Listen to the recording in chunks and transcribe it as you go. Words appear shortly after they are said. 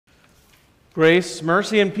Grace,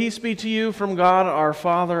 mercy, and peace be to you from God our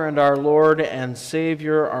Father and our Lord and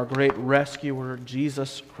Savior, our great rescuer,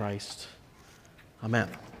 Jesus Christ. Amen.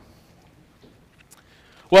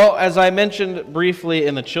 Well, as I mentioned briefly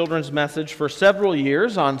in the children's message, for several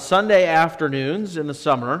years on Sunday afternoons in the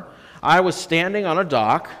summer, I was standing on a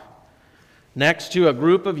dock next to a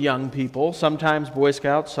group of young people, sometimes Boy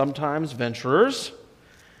Scouts, sometimes venturers,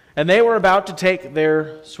 and they were about to take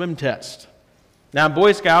their swim test. Now,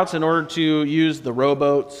 Boy Scouts, in order to use the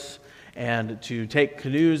rowboats and to take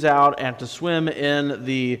canoes out and to swim in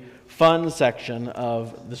the fun section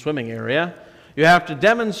of the swimming area, you have to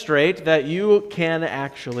demonstrate that you can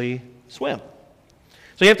actually swim.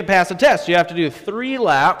 So you have to pass a test. You have to do 3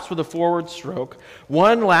 laps with a forward stroke,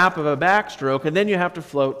 1 lap of a backstroke, and then you have to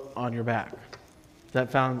float on your back. Does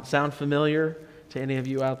that sound familiar to any of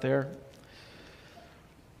you out there?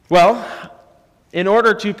 Well, in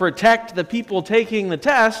order to protect the people taking the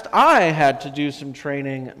test, I had to do some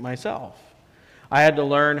training myself. I had to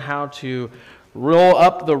learn how to roll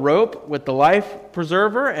up the rope with the life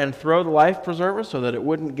preserver and throw the life preserver so that it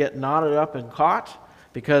wouldn't get knotted up and caught,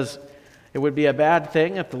 because it would be a bad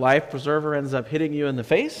thing if the life preserver ends up hitting you in the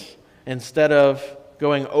face instead of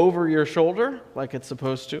going over your shoulder like it's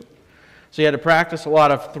supposed to. So you had to practice a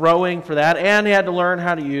lot of throwing for that, and you had to learn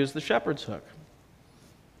how to use the shepherd's hook.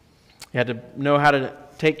 You had to know how to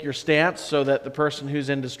take your stance so that the person who's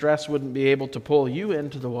in distress wouldn't be able to pull you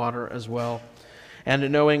into the water as well,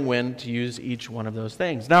 and knowing when to use each one of those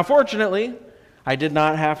things. Now, fortunately, I did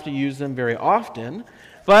not have to use them very often,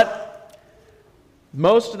 but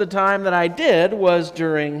most of the time that I did was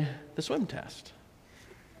during the swim test.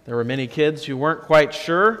 There were many kids who weren't quite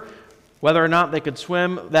sure whether or not they could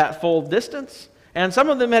swim that full distance, and some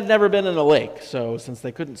of them had never been in a lake, so since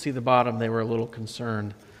they couldn't see the bottom, they were a little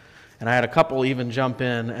concerned. And I had a couple even jump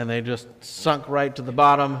in, and they just sunk right to the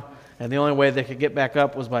bottom, and the only way they could get back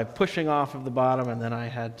up was by pushing off of the bottom, and then I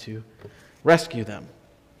had to rescue them.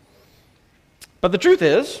 But the truth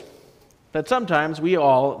is that sometimes we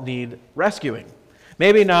all need rescuing.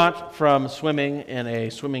 Maybe not from swimming in a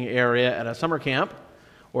swimming area at a summer camp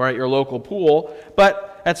or at your local pool,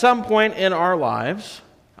 but at some point in our lives,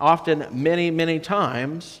 often many, many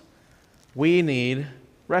times, we need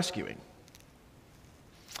rescuing.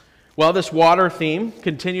 Well, this water theme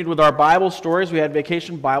continued with our Bible stories. We had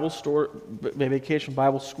Vacation Bible School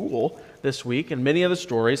this week, and many of the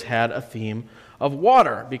stories had a theme of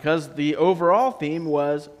water because the overall theme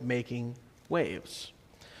was making waves.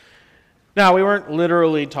 Now, we weren't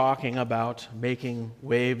literally talking about making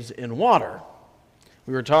waves in water.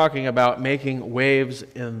 We were talking about making waves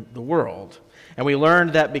in the world. And we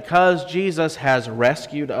learned that because Jesus has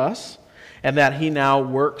rescued us and that he now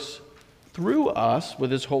works through us with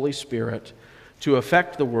his Holy Spirit to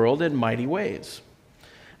affect the world in mighty ways.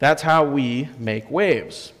 That's how we make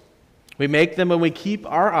waves. We make them when we keep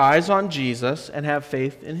our eyes on Jesus and have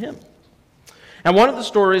faith in him. And one of the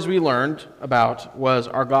stories we learned about was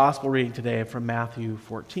our gospel reading today from Matthew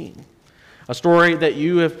 14. A story that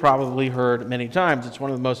you have probably heard many times. It's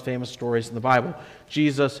one of the most famous stories in the Bible,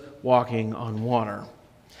 Jesus walking on water.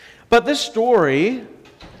 But this story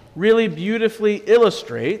really beautifully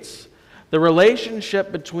illustrates the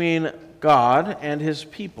relationship between God and his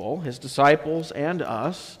people, his disciples and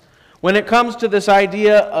us, when it comes to this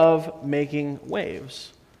idea of making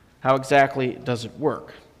waves. How exactly does it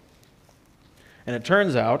work? And it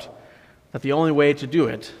turns out that the only way to do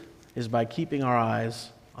it is by keeping our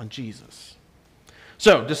eyes on Jesus.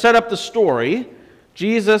 So, to set up the story,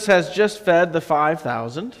 Jesus has just fed the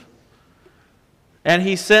 5,000, and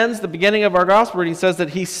he sends, the beginning of our gospel reading says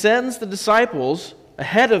that he sends the disciples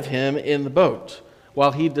ahead of him in the boat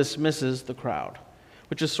while he dismisses the crowd,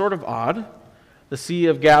 which is sort of odd. The Sea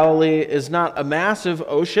of Galilee is not a massive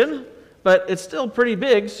ocean, but it's still pretty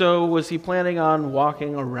big, so was he planning on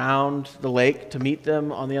walking around the lake to meet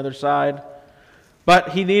them on the other side? But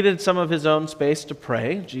he needed some of his own space to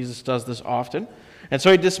pray. Jesus does this often. And so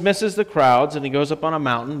he dismisses the crowds and he goes up on a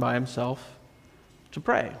mountain by himself to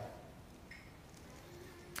pray.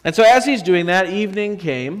 And so as he's doing that, evening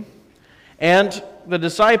came, and the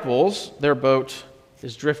disciples, their boat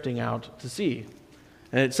is drifting out to sea.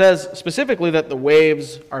 And it says specifically that the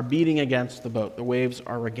waves are beating against the boat. The waves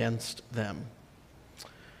are against them.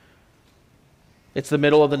 It's the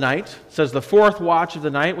middle of the night. It says the 4th watch of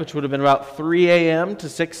the night, which would have been about 3 a.m. to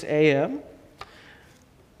 6 a.m.,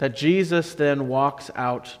 that Jesus then walks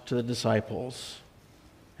out to the disciples.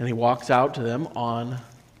 And he walks out to them on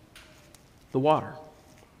the water.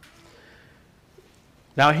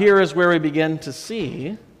 Now here is where we begin to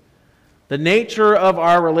see the nature of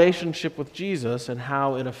our relationship with Jesus and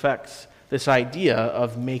how it affects this idea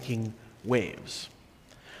of making waves.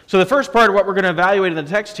 So the first part of what we're going to evaluate in the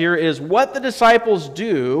text here is what the disciples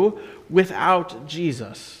do without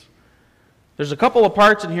Jesus. There's a couple of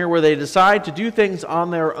parts in here where they decide to do things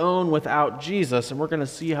on their own without Jesus, and we're going to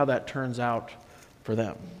see how that turns out for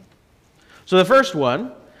them. So the first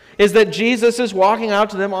one is that Jesus is walking out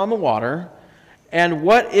to them on the water, and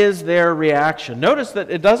what is their reaction? Notice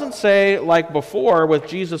that it doesn't say, like before with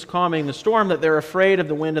Jesus calming the storm, that they're afraid of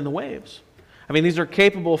the wind and the waves. I mean, these are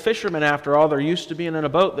capable fishermen after all. They're used to being in a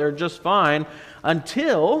boat. They're just fine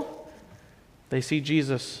until they see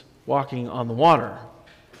Jesus walking on the water.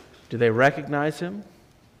 Do they recognize him?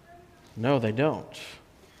 No, they don't.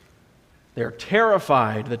 They're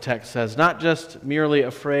terrified, the text says, not just merely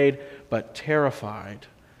afraid, but terrified.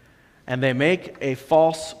 And they make a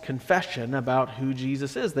false confession about who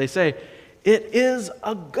Jesus is. They say, "It is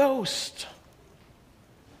a ghost."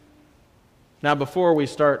 Now, before we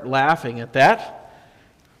start laughing at that,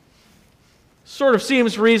 sort of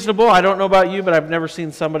seems reasonable. I don't know about you, but I've never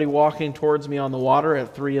seen somebody walking towards me on the water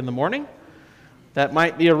at 3 in the morning. That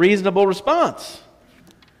might be a reasonable response.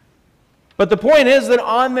 But the point is that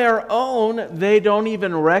on their own, they don't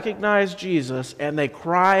even recognize Jesus, and they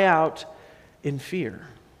cry out in fear.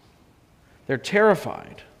 They're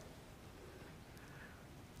terrified.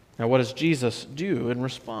 Now, what does Jesus do in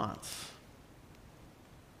response?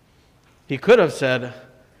 He could have said,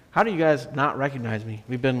 "How do you guys not recognize me?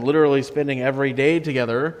 We've been literally spending every day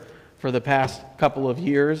together for the past couple of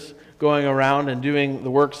years, going around and doing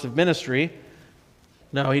the works of ministry."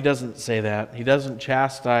 No, he doesn't say that. He doesn't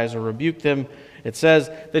chastise or rebuke them. It says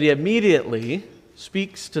that he immediately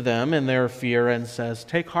speaks to them in their fear and says,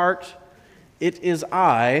 "Take heart, it is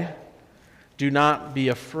I. Do not be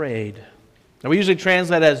afraid." Now, we usually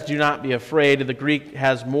translate as "do not be afraid." The Greek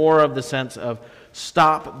has more of the sense of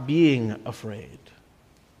stop being afraid.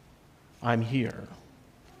 I'm here.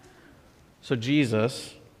 So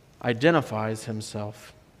Jesus identifies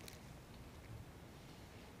himself.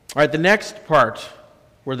 All right, the next part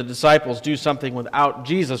where the disciples do something without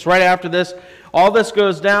Jesus. Right after this, all this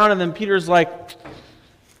goes down, and then Peter's like,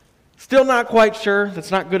 "Still not quite sure.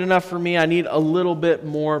 That's not good enough for me. I need a little bit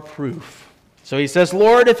more proof." So he says,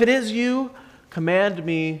 "Lord, if it is you, command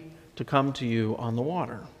me to come to you on the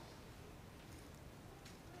water."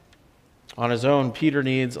 On his own, Peter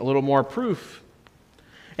needs a little more proof.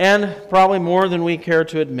 And probably more than we care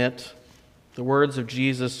to admit, the words of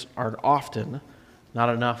Jesus are often not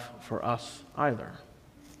enough for us either.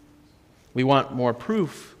 We want more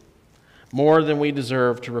proof, more than we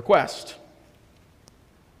deserve to request.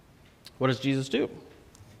 What does Jesus do?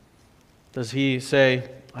 Does he say,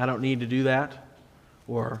 "I don't need to do that"?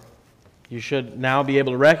 Or, "You should now be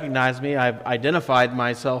able to recognize me. I've identified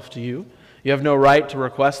myself to you. You have no right to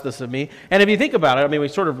request this of me"? And if you think about it, I mean, we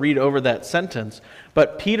sort of read over that sentence,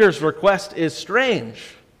 but Peter's request is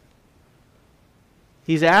strange.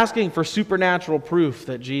 He's asking for supernatural proof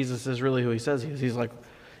that Jesus is really who he says he is. He's like,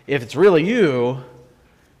 if it's really you,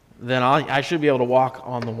 then I should be able to walk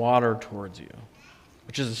on the water towards you,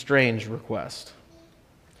 which is a strange request.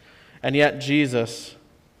 And yet Jesus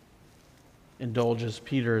indulges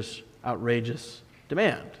Peter's outrageous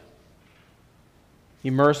demand. He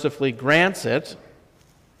mercifully grants it,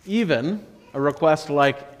 even a request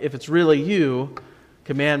like, "If it's really you,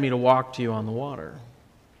 command me to walk to you on the water."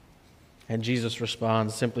 And Jesus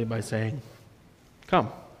responds simply by saying, "Come."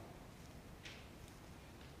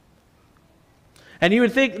 And you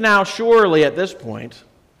would think now, surely at this point,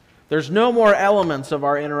 there's no more elements of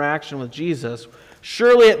our interaction with Jesus.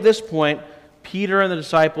 Surely at this point, Peter and the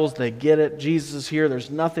disciples, they get it. Jesus is here. There's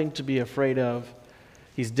nothing to be afraid of.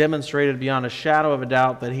 He's demonstrated beyond a shadow of a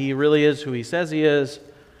doubt that he really is who he says he is.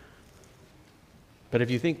 But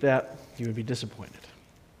if you think that, you would be disappointed.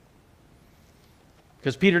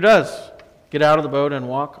 Because Peter does get out of the boat and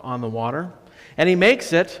walk on the water. And he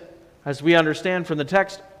makes it, as we understand from the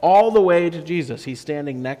text, all the way to Jesus. He's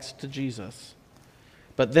standing next to Jesus.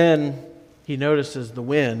 But then he notices the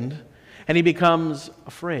wind, and he becomes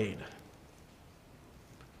afraid.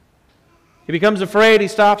 He becomes afraid, he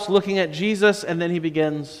stops looking at Jesus, and then he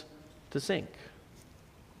begins to sink.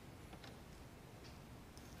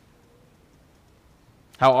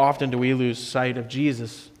 How often do we lose sight of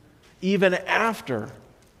Jesus even after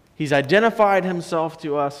he's identified himself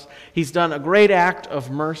to us, he's done a great act of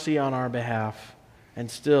mercy on our behalf, and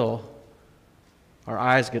still our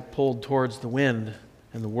eyes get pulled towards the wind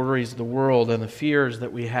and the worries of the world and the fears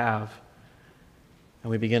that we have, and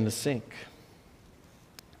we begin to sink.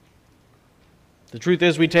 The truth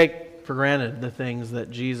is, we take for granted the things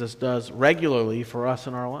that Jesus does regularly for us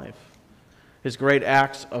in our life. His great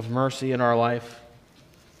acts of mercy in our life.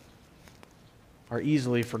 are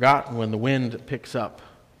easily forgotten when the wind picks up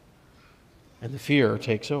and the fear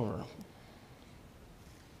takes over.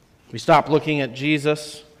 We stop looking at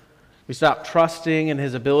Jesus. We stop trusting in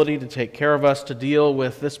his ability to take care of us, to deal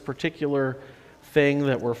with this particular thing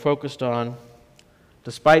that we're focused on,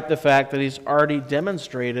 despite the fact that he's already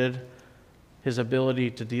demonstrated his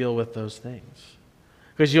ability to deal with those things.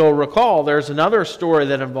 Because you'll recall, there's another story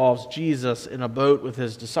that involves Jesus in a boat with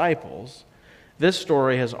his disciples. This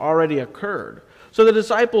story has already occurred. So the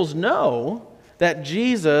disciples know that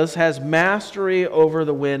Jesus has mastery over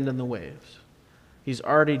the wind and the waves. He's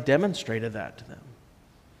already demonstrated that to them.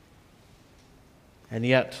 And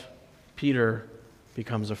yet, Peter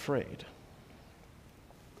becomes afraid.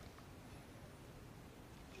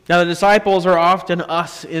 Now, the disciples are often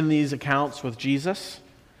us in these accounts with Jesus,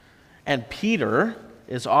 and Peter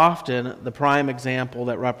is often the prime example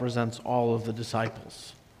that represents all of the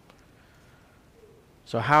disciples.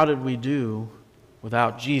 So how did we do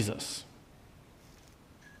without Jesus?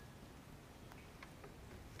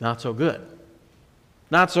 Not so good.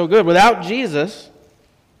 Not so good. Without Jesus,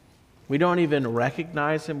 we don't even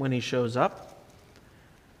recognize him when he shows up.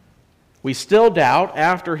 We still doubt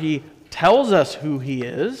after he tells us who he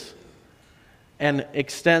is and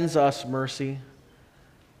extends us mercy.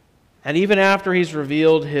 And even after he's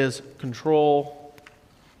revealed his control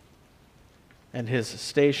and his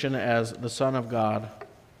station as the Son of God,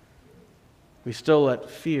 we still let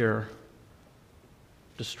fear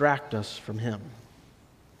distract us from him.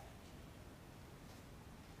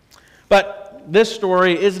 But this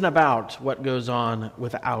story isn't about what goes on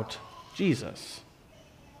without Jesus.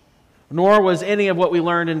 Nor was any of what we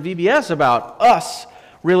learned in VBS about us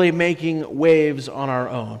really making waves on our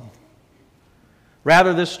own.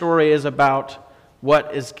 Rather, this story is about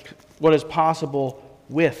what is possible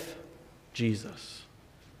with Jesus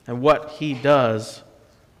and what he does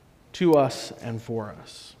to us and for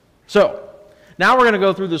us. So, now we're going to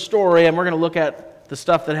go through the story and we're going to look at the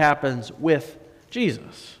stuff that happens with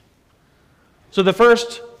Jesus. So the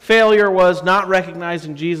first failure was not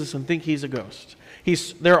recognizing Jesus and think he's a ghost.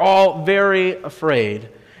 They're all very afraid.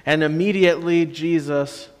 And immediately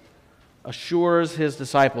Jesus assures his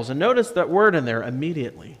disciples. And notice that word in there,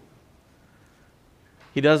 immediately.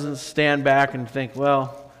 He doesn't stand back and think,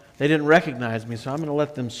 well, they didn't recognize me, so I'm going to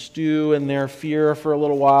let them stew in their fear for a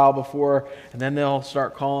little while before, and then they'll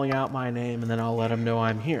start calling out my name, and then I'll let them know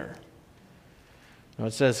I'm here. No,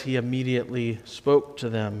 it says he immediately spoke to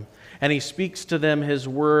them, and he speaks to them his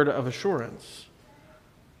word of assurance.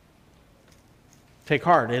 Take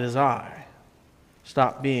heart, it is I.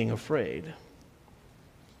 Stop being afraid.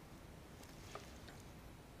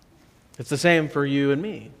 It's the same for you and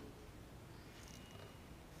me.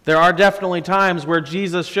 There are definitely times where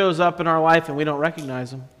Jesus shows up in our life and we don't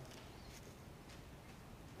recognize him.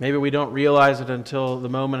 Maybe we don't realize it until the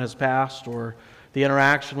moment has passed or the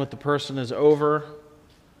interaction with the person is over,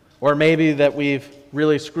 or maybe that we've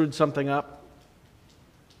really screwed something up.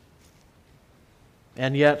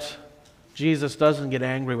 And yet, Jesus doesn't get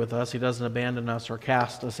angry with us. He doesn't abandon us or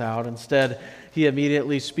cast us out. Instead, he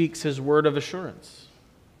immediately speaks his word of assurance.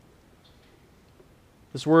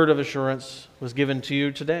 This word of assurance was given to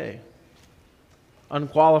you today.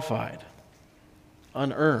 Unqualified.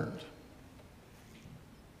 Unearned.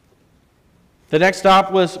 The next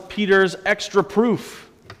stop was Peter's extra proof.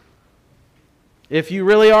 If you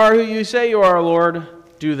really are who you say you are, Lord,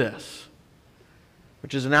 do this.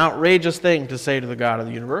 Which is an outrageous thing to say to the God of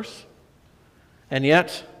the universe. And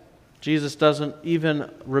yet, Jesus doesn't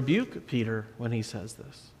even rebuke Peter when he says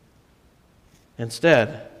this.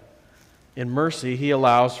 Instead, in mercy, he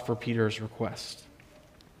allows for Peter's request.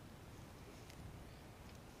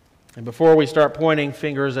 And before we start pointing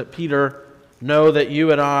fingers at Peter, know that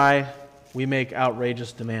you and I, we make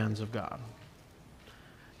outrageous demands of God.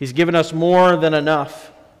 He's given us more than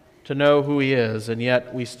enough to know who he is, and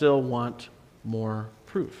yet we still want more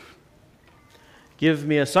proof. Give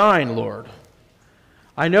me a sign, Lord.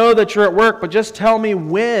 I know that you're at work, but just tell me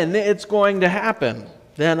when it's going to happen.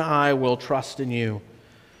 Then I will trust in you.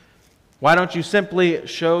 Why don't you simply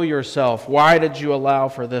show yourself? Why did you allow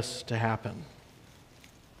for this to happen?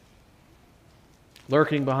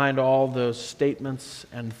 Lurking behind all those statements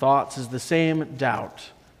and thoughts is the same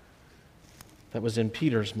doubt that was in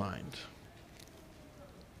Peter's mind.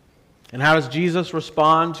 And how does Jesus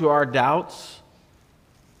respond to our doubts?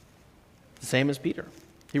 The same as Peter.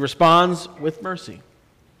 He responds with mercy.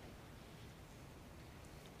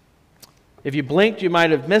 If you blinked, you might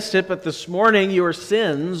have missed it, but this morning your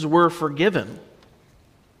sins were forgiven.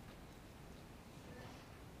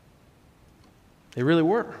 They really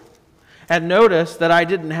were. And notice that I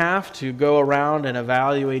didn't have to go around and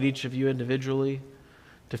evaluate each of you individually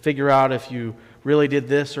to figure out if you really did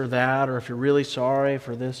this or that, or if you're really sorry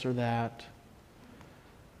for this or that.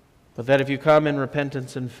 But that if you come in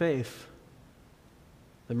repentance and faith,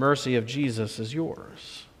 the mercy of Jesus is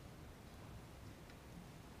yours.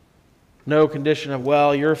 No condition of,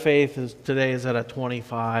 well, your faith today is at a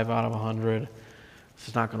 25 out of 100. This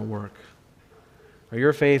is not going to work. Or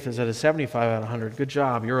your faith is at a 75 out of 100. Good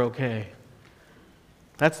job, you're okay.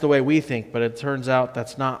 That's the way we think, but it turns out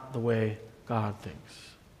that's not the way God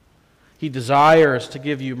thinks. He desires to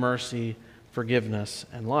give you mercy, forgiveness,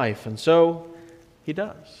 and life. And so He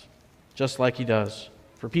does, just like He does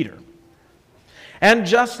for Peter. And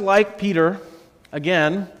just like Peter,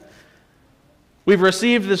 again, we've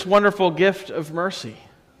received this wonderful gift of mercy,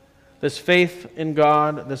 this faith in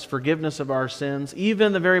God, this forgiveness of our sins,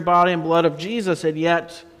 even the very body and blood of Jesus. And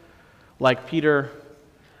yet, like Peter,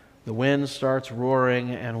 the wind starts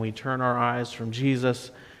roaring and we turn our eyes from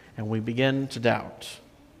Jesus and we begin to doubt.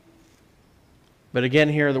 But again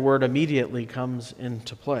here, the word immediately comes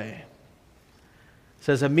into play. It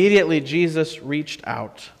says, immediately Jesus reached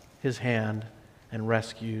out His hand and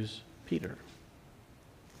rescues Peter.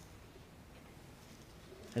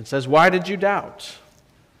 And says, why did you doubt?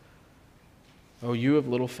 Oh, you of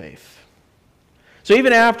little faith. So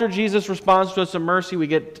even after Jesus responds to us in mercy, we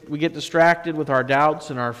get distracted with our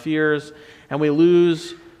doubts and our fears, and we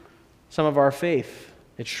lose some of our faith.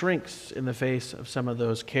 It shrinks in the face of some of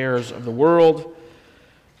those cares of the world.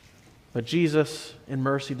 But Jesus, in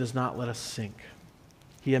mercy, does not let us sink.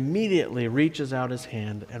 He immediately reaches out His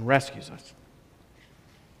hand and rescues us.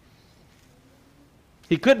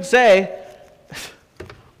 He couldn't say,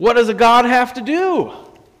 what does a God have to do?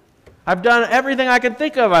 I've done everything I can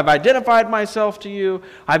think of. I've identified myself to you.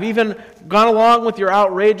 I've even gone along with your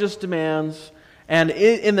outrageous demands. And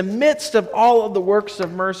in the midst of all of the works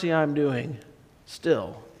of mercy I'm doing,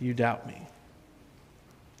 still you doubt me.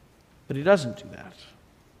 But He doesn't do that.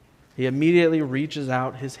 He immediately reaches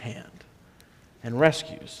out His hand and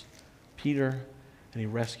rescues Peter, and He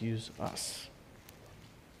rescues us.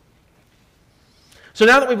 So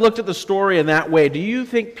now that we've looked at the story in that way, do you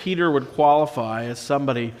think Peter would qualify as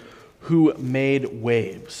somebody who made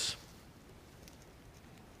waves?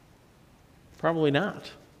 Probably not.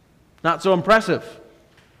 Not so impressive,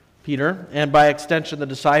 Peter, and by extension the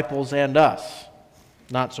disciples and us.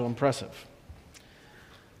 Not so impressive.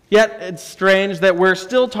 Yet it's strange that we're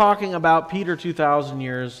still talking about Peter 2,000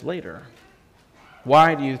 years later.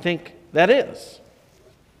 Why do you think that is?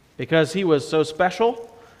 Because he was so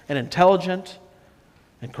special and intelligent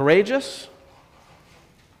and courageous?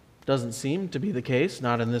 Doesn't seem to be the case,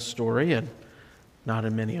 not in this story and not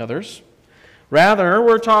in many others. Rather,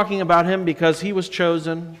 we're talking about him because he was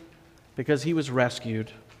chosen, because he was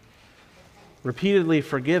rescued, repeatedly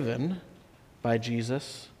forgiven by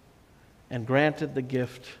Jesus, and granted the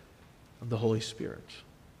gift of the Holy Spirit.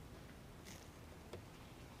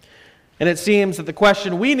 And it seems that the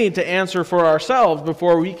question we need to answer for ourselves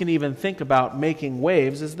before we can even think about making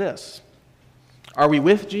waves is this: are we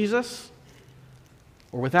with Jesus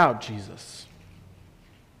or without Jesus?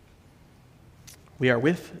 We are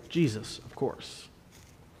with Jesus, of course.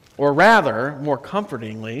 Or rather, more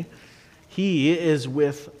comfortingly, He is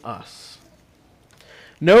with us.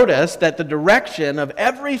 Notice that the direction of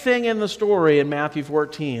everything in the story in Matthew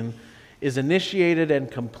 14 is initiated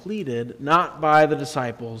and completed not by the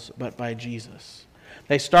disciples, but by Jesus.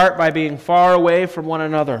 They start by being far away from one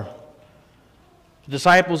another. The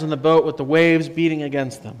disciples in the boat with the waves beating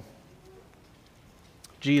against them.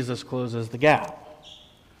 Jesus closes the gap.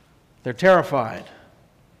 They're terrified,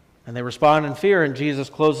 and they respond in fear, and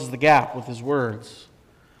Jesus closes the gap with His words.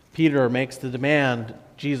 Peter makes the demand.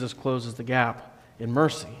 Jesus closes the gap in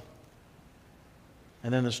mercy.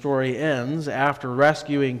 And then the story ends after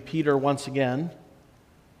rescuing Peter once again,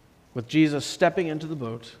 with Jesus stepping into the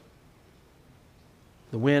boat.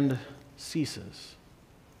 The wind ceases,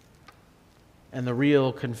 and the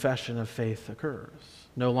real confession of faith occurs.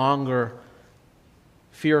 No longer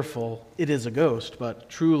fearful, it is a ghost, but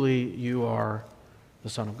truly you are the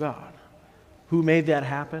Son of God. Who made that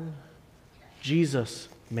happen? Jesus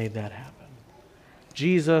made that happen.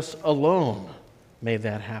 Jesus alone made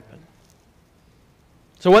that happen.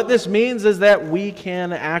 So what this means is that we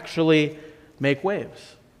can actually make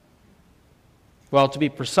waves. Well, to be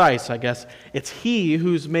precise, I guess, it's He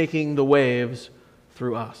who's making the waves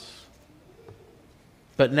through us.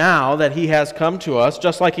 But now that He has come to us,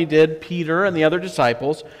 just like He did Peter and the other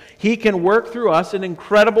disciples, He can work through us in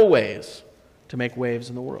incredible ways to make waves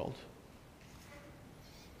in the world.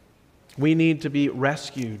 We need to be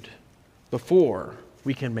rescued before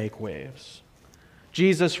we can make waves.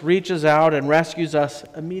 Jesus reaches out and rescues us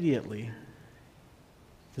immediately.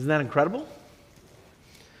 Isn't that incredible?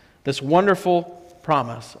 This wonderful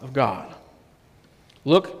promise of God.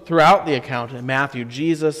 Look throughout the account in Matthew.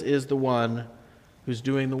 Jesus is the one who's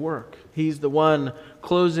doing the work. He's the one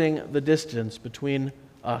closing the distance between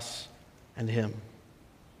us and Him.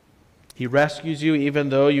 He rescues you even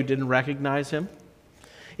though you didn't recognize Him,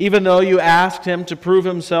 even though you asked Him to prove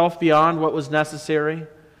Himself beyond what was necessary,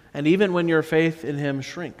 and even when your faith in Him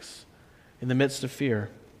shrinks in the midst of fear,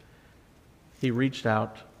 He reached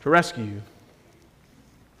out to rescue you.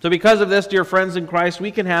 So because of this, dear friends in Christ,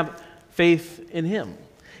 we can have faith in Him.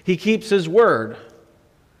 He keeps His word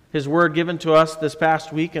given to us this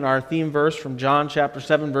past week in our theme verse from John chapter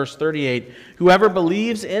 7, verse 38. Whoever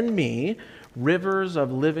believes in me, rivers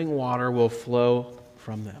of living water will flow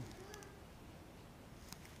from them.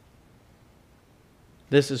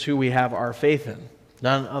 This is who we have our faith in,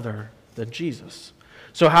 none other than Jesus.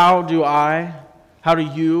 So how do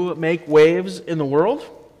you make waves in the world?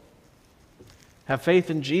 Have faith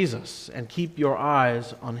in Jesus and keep your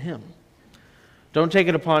eyes on Him. Don't take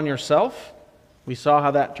it upon yourself. We saw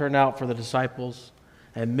how that turned out for the disciples,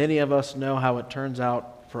 and many of us know how it turns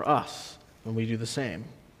out for us when we do the same.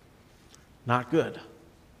 Not good.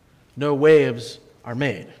 No waves are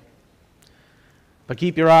made. But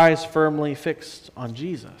keep your eyes firmly fixed on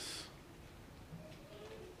Jesus.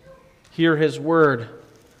 Hear His word.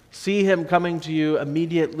 See Him coming to you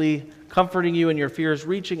immediately, comforting you in your fears,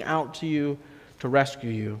 reaching out to you to rescue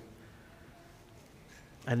you.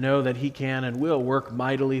 And know that He can and will work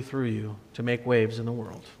mightily through you to make waves in the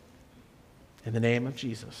world. In the name of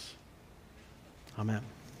Jesus. Amen.